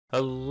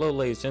Hello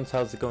ladies and gents,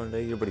 how's it going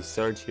today? Your buddy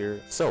Sarge here.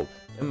 So,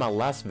 in my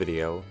last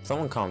video,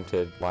 someone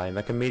commented why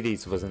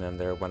Archimedes wasn't in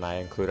there when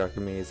I include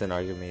Archimedes and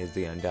Archimedes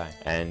the Undying.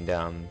 And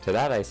to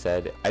that I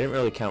said, I didn't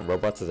really count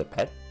robots as a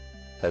pet,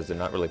 because they're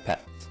not really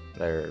pets.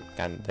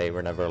 They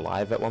were never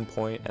alive at one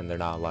point, and they're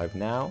not alive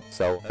now.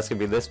 So, that's going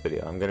to be this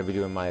video. I'm going to be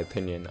doing my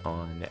opinion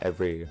on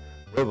every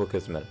Robo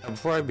Cosmetic.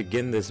 Before I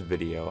begin this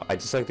video, I'd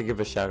just like to give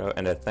a shout out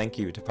and a thank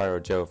you to Pyro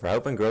Joe for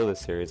helping grow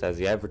this series as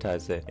he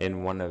advertised it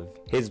in one of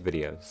his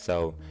videos.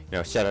 So,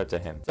 shout out to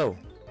him. So,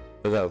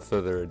 without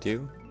further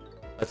ado,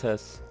 let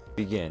us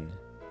begin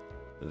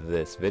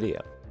this video.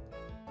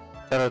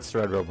 Shoutouts to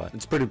Red Robot.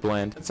 It's pretty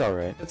bland. It's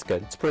alright. It's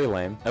good. It's pretty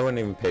lame. I wouldn't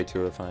even pay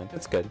too refined.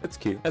 It's good. It's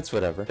cute. It's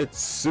whatever. It's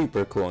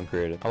super cool and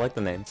creative. I like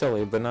the name.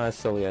 Silly, but not as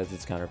silly as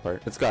its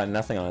counterpart. It's got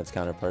nothing on its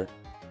counterpart.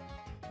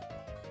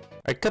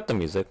 Alright, cut the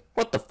music.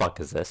 What the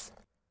fuck is this?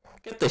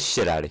 Get this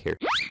shit out of here.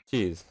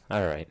 Jeez.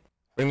 Alright.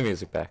 Bring the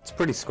music back. It's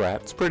pretty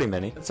scrap. It's pretty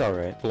mini. It's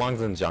alright.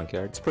 Belongs in the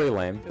junkyard. It's pretty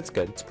lame. It's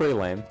good. It's pretty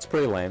lame. It's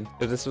pretty lame.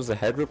 If this was a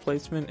head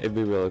replacement, it'd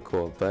be really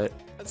cool, but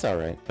it's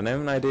alright. The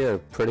name and idea are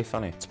pretty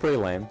funny. It's pretty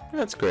lame.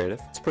 Yeah, it's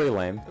creative. It's pretty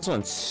lame. This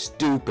one's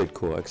stupid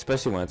cool,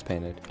 especially when it's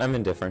painted. I'm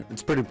indifferent.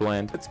 It's pretty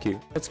bland. It's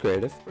cute. It's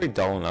creative. Pretty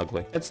dull and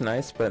ugly. It's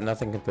nice, but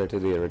nothing compared to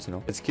the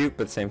original. It's cute,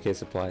 but same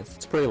case applies.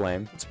 It's pretty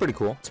lame. It's pretty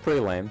cool. It's pretty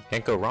lame.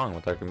 Can't go wrong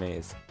with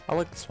Archimedes. I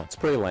like this one. It's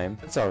pretty lame.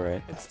 It's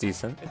alright. It's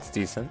decent. It's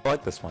decent. I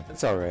like this one.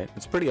 It's alright.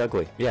 It's pretty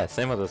ugly. Yeah,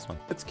 same with this one.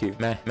 It's cute.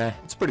 Meh.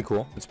 It's pretty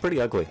cool. It's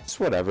pretty ugly. Just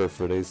whatever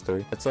for these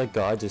three. It's like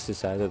God just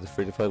decided that the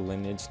free-to-play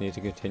lineage needed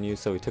to continue,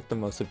 so he took the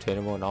most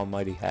obtainable and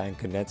almighty had and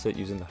condensed it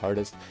using the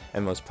hardest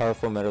and most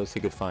powerful metals he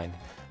could find.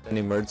 Then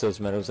he merged those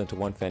metals into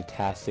one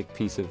fantastic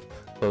piece of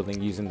clothing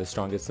using the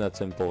strongest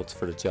nuts and bolts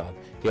for the job.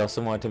 He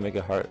also wanted to make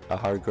a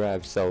hard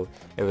grab, so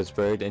it was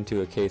buried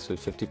into a case with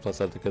 50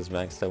 plus other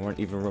cosmetics that weren't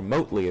even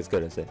remotely as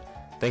good as it.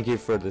 Thank you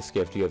for this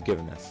gift you have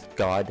given us.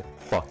 God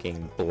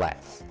fucking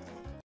bless.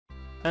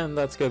 And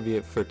that's gonna be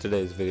it for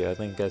today's video.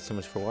 Thank you guys so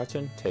much for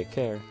watching. Take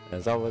care. And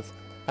as always,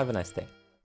 have a nice day.